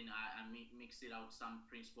 Mm-hmm. Then I mix it out some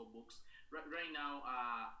principal books. Right now,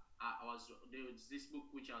 there was this book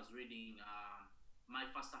which I was reading, My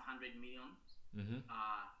First 100 Million. Mm-hmm.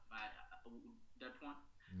 By, that one.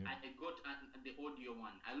 Yep. I got the audio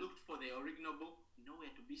one. I looked for the original book,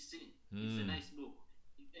 nowhere to be seen. It's a Mm. nice book.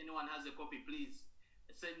 If anyone has a copy, please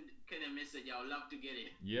send Ken a message. I would love to get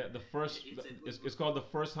it. Yeah, the first It's a good it's book. called the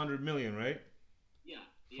first 100 million, right?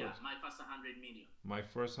 Yeah, First, My First 100 Million. my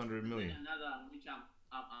first hundred And then million. another which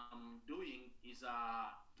I'm doing is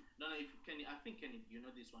don't know if Kenny. I think Kenny, you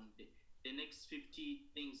know this one. The next 50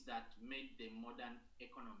 things that made the modern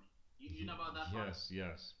economy. You know about that one? Yes,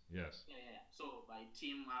 yes, yes. Yeah. So by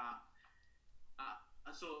Tim.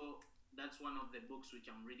 So that's one of the books which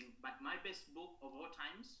I'm reading. But my best book of all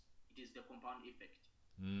times, it is The Compound Effect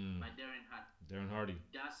Mm. by Darren Hart. Darren Hardy.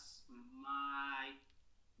 That's my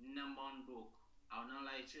number one book. I'll not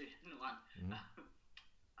lie to anyone. Mm-hmm.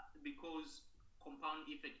 Because compound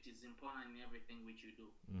effect is important in everything which you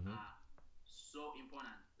do. Mm-hmm. So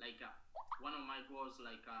important. Like one of my goals,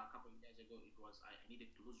 like a couple of years ago, it was I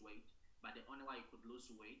needed to lose weight, but the only way I could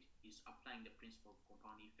lose weight is applying the principle of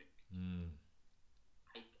compound effect. Mm.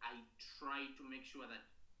 I try to make sure that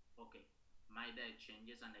okay, my diet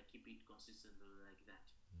changes and I keep it consistently like that.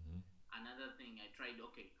 Hmm. Another thing I tried,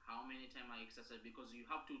 okay, how many time I exercise, because you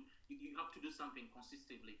have to do something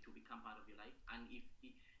consistently to become part of your life. And if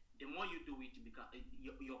the more you do it,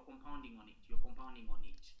 you're compounding on it. You're compounding on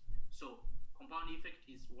it. So compound effect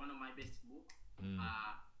is one of my best book. Mm.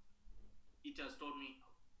 uh it has taught me,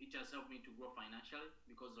 it has helped me to grow financially,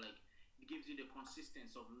 because like it gives you the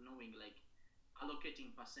consistency of knowing, like, allocating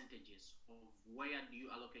percentages of where do you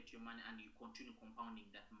allocate your money, and you continue compounding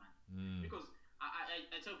that money. Mm. Because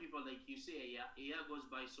I tell people, like, you say a year goes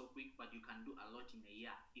by so quick, but you can do a lot in a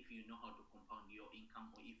year if you know how to compound your income,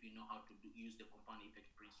 or if you know how to use the compound effect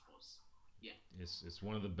principles. Yeah. It's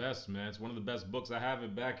one of the best, man. It's one of the best books. I have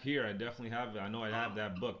it back here. I definitely have it. I know I have Oh,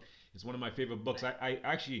 that book. It's one of my favorite books. like, I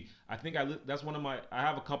actually I think that's one of my. I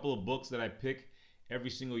have a couple of books that I pick every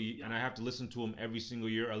single year, yeah. and I have to listen to them every single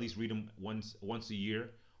year. At least read them once a year,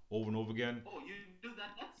 over and over again. Oh, you do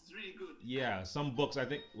that? That's really good. Yeah, some books. I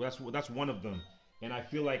think that's one of them. And I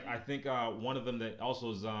feel like I think one of them that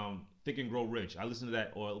also is Think and Grow Rich. I listen to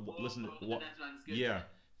that or Oh, listen to what. that one's good. Yeah,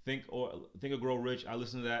 Think or Grow Rich. I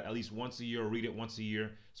listen to that at least once a year or read it once a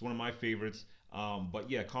year. It's one of my favorites. But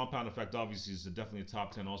yeah, Compound Effect obviously is definitely a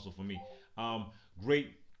top 10 also for me. Um,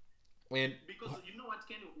 Great. And Because you know what,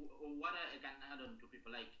 Kenny, what I can add on to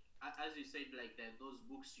people, like, as you said, like, that those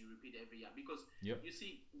books you repeat every year. Because yep, you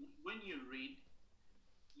see, when you read,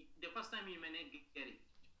 the first time you may not get it,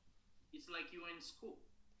 it's like you were in school.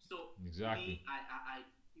 So exactly. me, I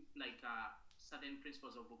keep like certain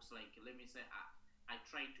principles of books. Like, let me say, I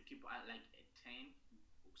try to keep like 10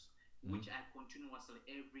 books, Hmm. which I continuously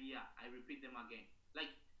every year I repeat them again. Like,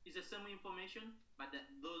 it's the same information, but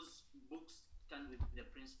those books stand with the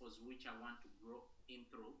principles which I want to grow in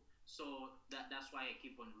through. So that's why I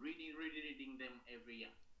keep on reading them every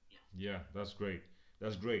year. Yeah. Yeah, that's great.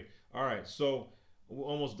 That's great. All right, so we're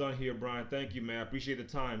almost done here, Brian. Thank you, man. I appreciate the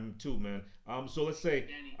time too, man. So let's say,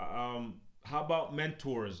 Danny. how about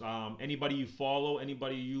mentors? Anybody you follow?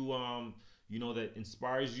 Anybody you know that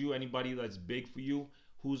inspires you? Anybody that's big for you?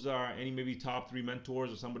 Who's any maybe top three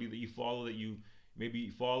mentors or somebody that you follow that you maybe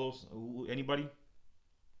follows? Anybody?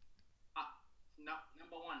 Now,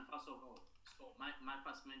 number one, first of all, so my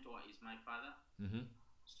first mentor is my father. Mm-hmm.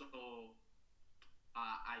 So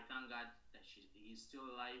I thank God that he's still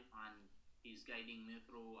alive, and he's guiding me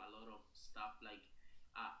through a lot of stuff. Like,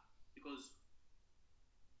 uh, because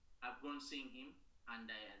I've grown seeing him, and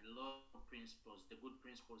I had a lot of principles, the good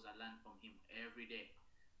principles I learn from him every day,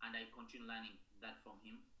 and I continue learning that from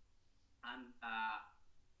him. And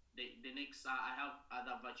the next, I have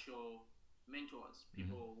other virtual mentors, Mm-hmm.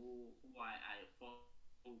 people who I follow,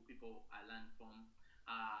 people I learn from,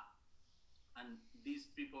 uh, and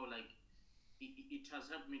these people, like, it has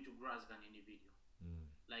helped me to grow as an individual. Mm-hmm.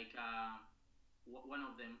 Like, one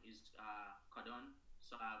of them is Cardone.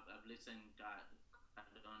 So I've listened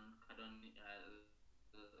Cardone,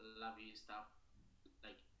 love his stuff.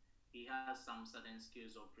 Like, he has some certain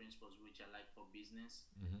skills or principles which I like for business,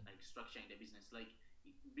 Mm-hmm. like structuring the business. Like,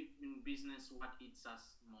 in business, what eats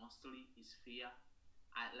us mostly is fear.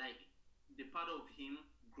 I like the part of him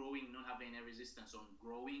growing, not having any resistance on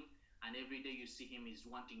growing, and every day you see him is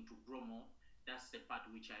wanting to grow more. That's the part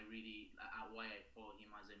which I really, why I follow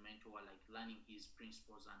him as a mentor, like learning his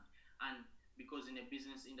principles. And because in the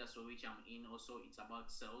business industry which I'm in, also it's about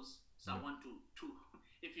sales. So I Yep. want to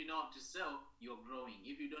if you know how to sell, you're growing.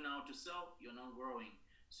 If you don't know how to sell, you're not growing.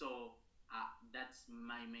 So that's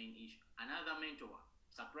my main issue. Another mentor,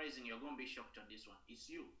 surprising, you're going to be shocked on this one. It's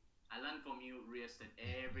you. I learn from you real estate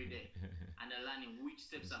every day, and I learn in which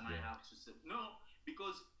steps It's I might good. have to step. No,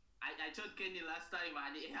 because I told Kenny last time,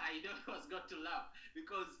 and I was got to laugh,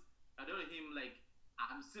 because I told him, like,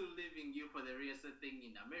 I'm still leaving you for the real estate thing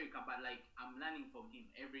in America, but like, I'm learning from him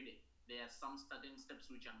every day. There are some certain steps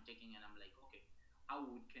which I'm taking, and I'm like, okay, how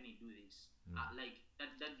would Kenny do this? Mm. Like,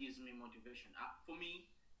 that gives me motivation. For me,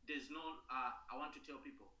 there's no. I want to tell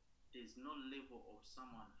people, there's no level of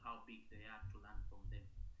someone how big they are to learn from them.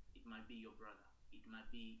 It might be your brother, it might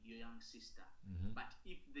be your young sister, Mm-hmm. but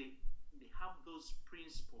if they have those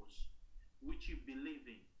principles which you believe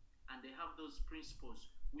in, and they have those principles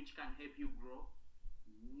which can help you grow,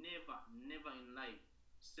 never in life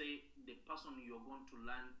say the person you're going to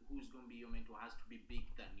learn, who's going to be your mentor, has to be big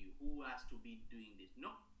than you, who has to be doing this. No,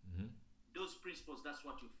 Mm-hmm. those principles, that's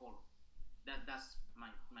what you follow. That's my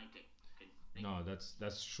take. Okay, thank you. No,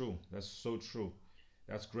 that's true. That's so true.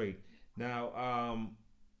 That's great. Yeah. Now,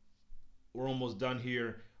 we're almost done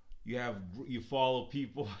here. You follow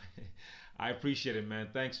people. I appreciate it, man.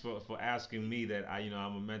 Thanks for asking me that.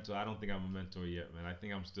 I'm a mentor. I don't think I'm a mentor yet, man. I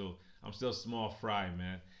think I'm still small fry,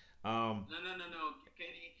 man. Um, No, no, no, no,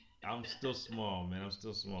 Kenny. I'm still small, man. I'm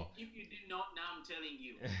still small. If you did not, now I'm telling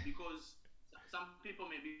you, because some people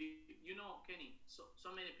may be, Kenny. So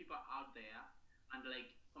many people out there, and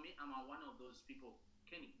like for me, I'm one of those people.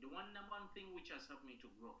 Kenny, the number one thing which has helped me to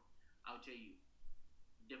grow, I'll tell you,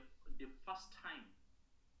 the the first time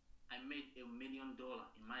I made $1 million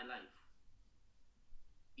in my life,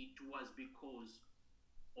 it was because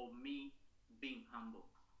of me being humble.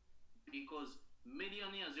 Because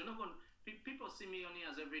millionaires, you're not going. People see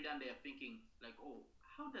millionaires every day, and they're thinking like, "Oh,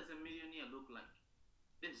 how does a millionaire look like?"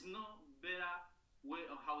 There's no better way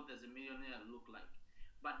of how does a millionaire look like.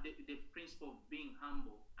 But the principle of being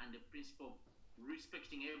humble and the principle of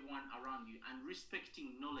respecting everyone around you and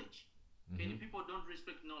respecting knowledge. Many Hmm. people don't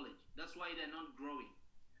respect knowledge. That's why they're not growing.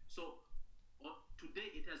 So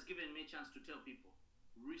today it has given me a chance to tell people,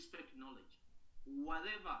 respect knowledge.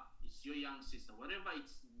 Whatever is your young sister, whatever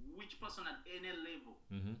it's which person at any level,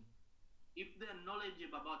 Hmm. if they're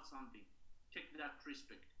knowledgeable about something, take that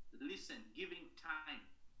respect. Listen, giving time,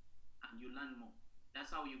 and you learn more.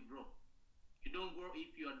 That's how you grow. You don't grow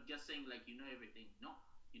if you're just saying like you know everything. No,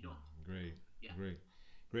 you don't. Great, Yeah. great,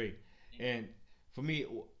 great. Thank you. And for me,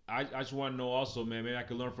 I just want to know also, man. Maybe I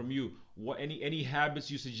could learn from you. What any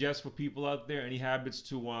habits you suggest for people out there? Any habits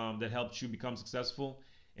to that helped you become successful?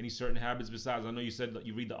 Any certain habits besides? I know you said that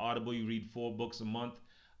you read the Audible, you read 4 books a month.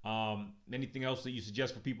 Anything else that you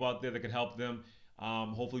suggest for people out there that could help them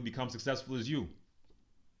hopefully become successful as you?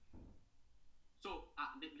 So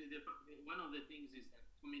one of the things is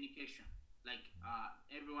communication. Like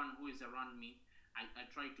everyone who is around me, I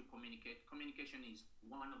try to communicate. Communication is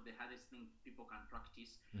one of the hardest things people can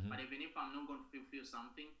practice. Mm-hmm. But even if I'm not going to fulfill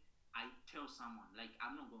something, I tell someone like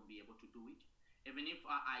I'm not going to be able to do it. Even if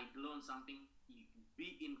I learn something,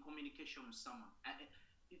 be in communication with someone.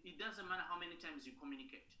 It doesn't matter how many times you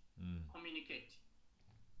communicate. Mm. Communicate.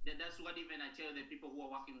 That's what even I tell the people who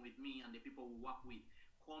are working with me and the people who work with.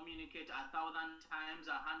 Communicate 1,000 times,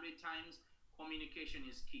 100 times. Communication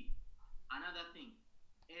is key. Another thing,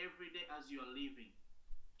 every day as you are living,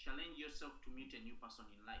 challenge yourself to meet a new person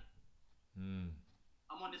in life. Mm.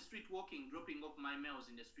 I'm on the street walking, dropping off my mails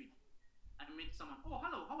in the street. I meet someone. Oh,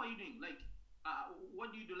 hello. How are you doing? Like,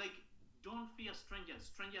 what do you do? Like, don't fear strangers.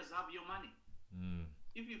 Strangers have your money. Mm.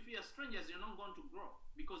 If you fear strangers, you're not going to grow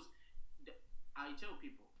because the, I tell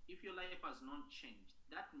people, if your life has not changed,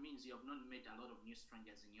 that means you have not met a lot of new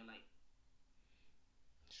strangers in your life.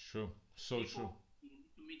 True. So true. People, you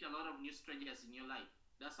need to meet a lot of new strangers in your life.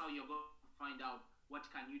 That's how you're going to find out what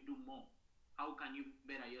can you do more, how can you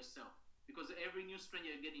better yourself. Because every new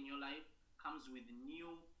stranger you get in your life comes with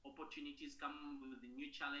new opportunities, come with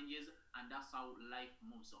new challenges, and that's how life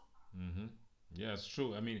moves on. Mm-hmm. Yeah, it's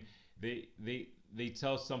true. I mean, they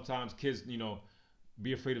tell sometimes kids,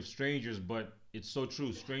 be afraid of strangers, but it's so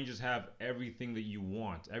true. Strangers have everything that you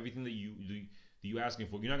want, everything that you asking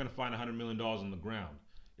for. You're not gonna find $100 million on the ground.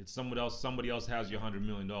 It's someone else. Somebody else has your $100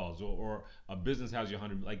 million, or a business has your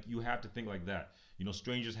hundred. Like you have to think like that.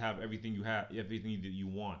 Strangers have everything you have, everything that you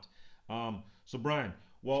want. So Brian,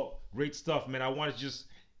 well, great stuff, man. I want to just,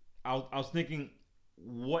 I was thinking,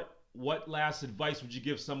 what last advice would you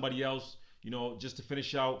give somebody else? Just to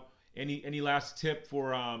finish out, any last tip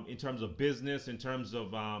for in terms of business, in terms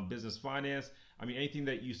of business finance? I mean, anything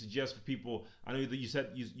that you suggest for people? I know that you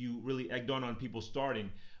said you really egged on people starting,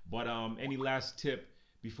 but any last tip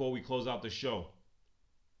before we close out the show?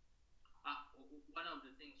 One of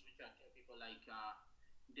the things which I tell people, like,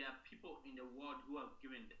 there are people in the world who have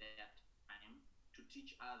given their time to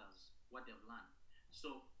teach others what they've learned.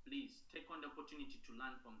 So please take on the opportunity to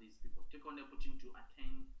learn from these people. Take on the opportunity to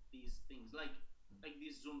attend these things, like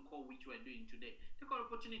this Zoom call which we're doing today. Take on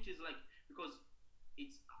opportunities, like, because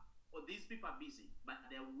it's these people are busy, but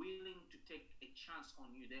they're willing to take a chance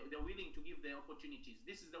on you. They're willing to give their opportunities.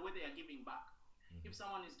 This is the way they are giving back. If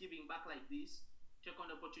someone is giving back like this, take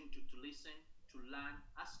on the opportunity to listen, to learn,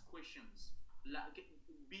 ask questions. Like,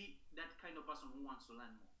 be that kind of person who wants to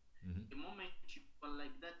learn more. Mm-hmm. The moment you are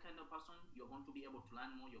like that kind of person, you're going to be able to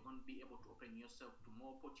learn more. You're going to be able to open yourself to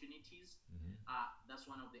more opportunities. Mm-hmm. That's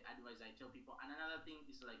one of the advice I tell people. And another thing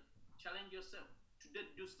is like challenge yourself. Today,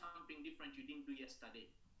 do something different you didn't do yesterday.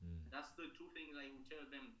 Mm. That's the two things I will tell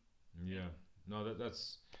them. Yeah. No,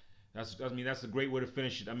 that's. I mean, that's a great way to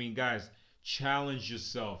finish it. I mean, guys, challenge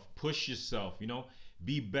yourself, push yourself.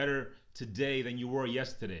 Be better today than you were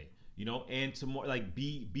yesterday. and to more like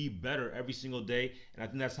be better every single day. And I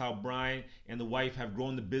think that's how Brian and the wife have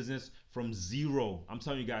grown the business from zero. I'm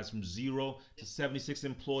telling you guys, from zero to 76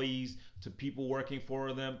 employees to people working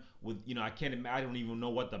for them with, I don't even know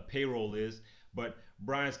what the payroll is, but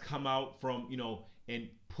Brian's come out from, and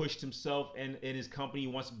pushed himself and his company. He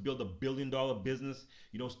wants to build $1 billion business.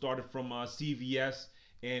 Started from CVS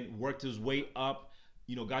and worked his way up.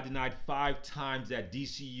 Got denied 5 times at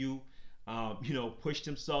DCU. Pushed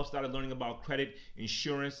himself, started learning about credit,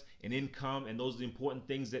 insurance, and income, and those are the important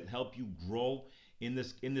things that help you grow in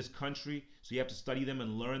this country. So you have to study them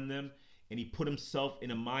and learn them. And he put himself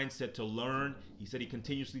in a mindset to learn. He said he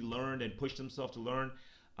continuously learned and pushed himself to learn.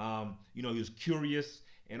 He was curious,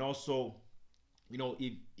 and also,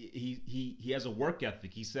 he has a work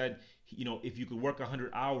ethic. He said, if you could work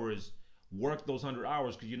 100 hours, work those 100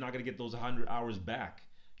 hours, because you're not going to get those 100 hours back.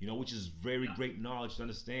 Which is very great knowledge to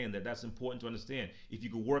understand. That's important to understand. If you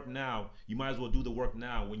could work now, you might as well do the work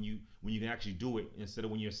now when you can actually do it, instead of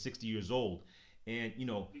when you're 60 years old. And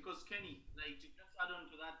Because Kenny, like, to just add on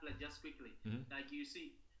to that, like, just quickly, mhm, like, you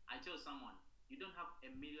see, I tell someone, you don't have a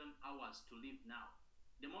million hours to live now.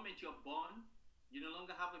 The moment you're born, you no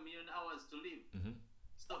longer have a million hours to live. mhm.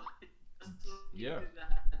 So just to give Yeah, you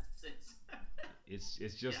that sense. it's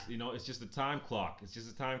just Yeah, it's just a time clock. It's just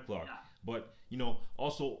a time clock. yeah, But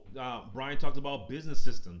also, Brian talked about business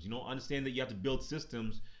systems. Understand that you have to build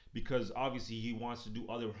systems, because obviously he wants to do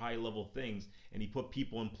other high level things, and he put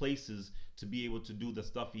people in places to be able to do the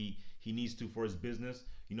stuff he needs to for his business.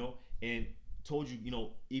 And told you,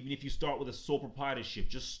 even if you start with a sole proprietorship,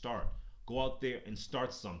 just start. Go out there and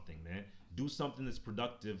start something, man. Do something that's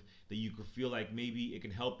productive, that you could feel like maybe it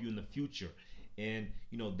can help you in the future. And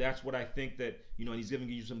that's what I think that, and he's giving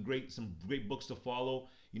you some great books to follow.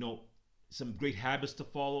 Some great habits to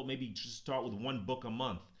follow. Maybe just start with one book a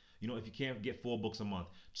month. If you can't get 4 books a month,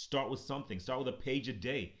 start with something. Start with a page a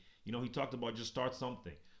day. He talked about just start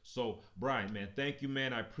something. So, Brian, man, thank you,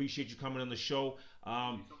 man. I appreciate you coming on the show. thank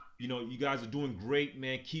Um, you so much. you guys are doing great,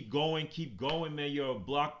 man. Keep going, man. You're a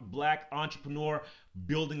black entrepreneur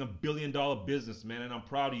building $1 billion business, man, and I'm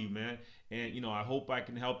proud of you, man. And I hope I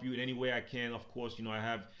can help you in any way I can. Of course, I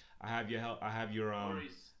have your help. I have your No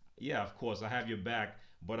worries. yeah, of course, I have your back.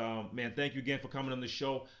 But man, thank you again for coming on the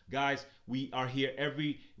show, guys. We are here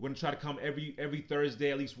we're gonna try to come every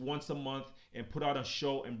Thursday, at least once a month, and put out a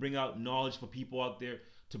show and bring out knowledge for people out there,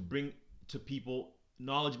 to bring to people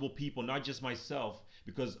knowledgeable people, not just myself,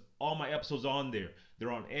 because all my episodes are on there.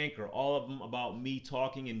 They're on Anchor, all of them about me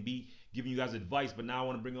talking and be giving you guys advice. But now I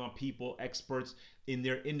want to bring on people, experts in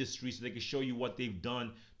their industry, so they can show you what they've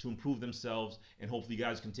done to improve themselves, and hopefully you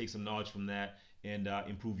guys can take some knowledge from that and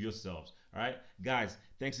improve yourselves. All right, guys,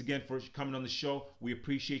 thanks again for coming on the show. We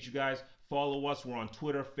appreciate you guys. Follow us. We're on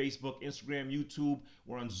Twitter, Facebook, Instagram, YouTube.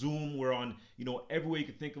 We're on Zoom. We're on, everywhere you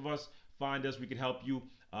can think of us. Find us. We can help you.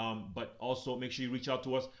 But also make sure you reach out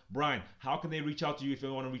to us. Brian, how can they reach out to you if they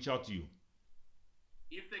want to reach out to you?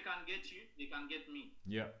 If they can get you, they can get me.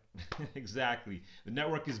 Yeah, exactly. The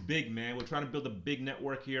network is big, man. We're trying to build a big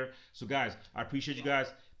network here. So, guys, I appreciate you Yeah.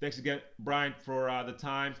 guys. Thanks again, Brian, for the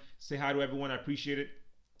time. Say hi to everyone. I appreciate it.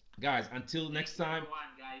 Guys, until Thank next you, time, everyone,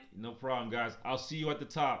 guys. no problem, guys. I'll see you at the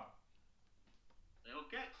top.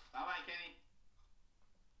 Okay. Bye bye, Kenny.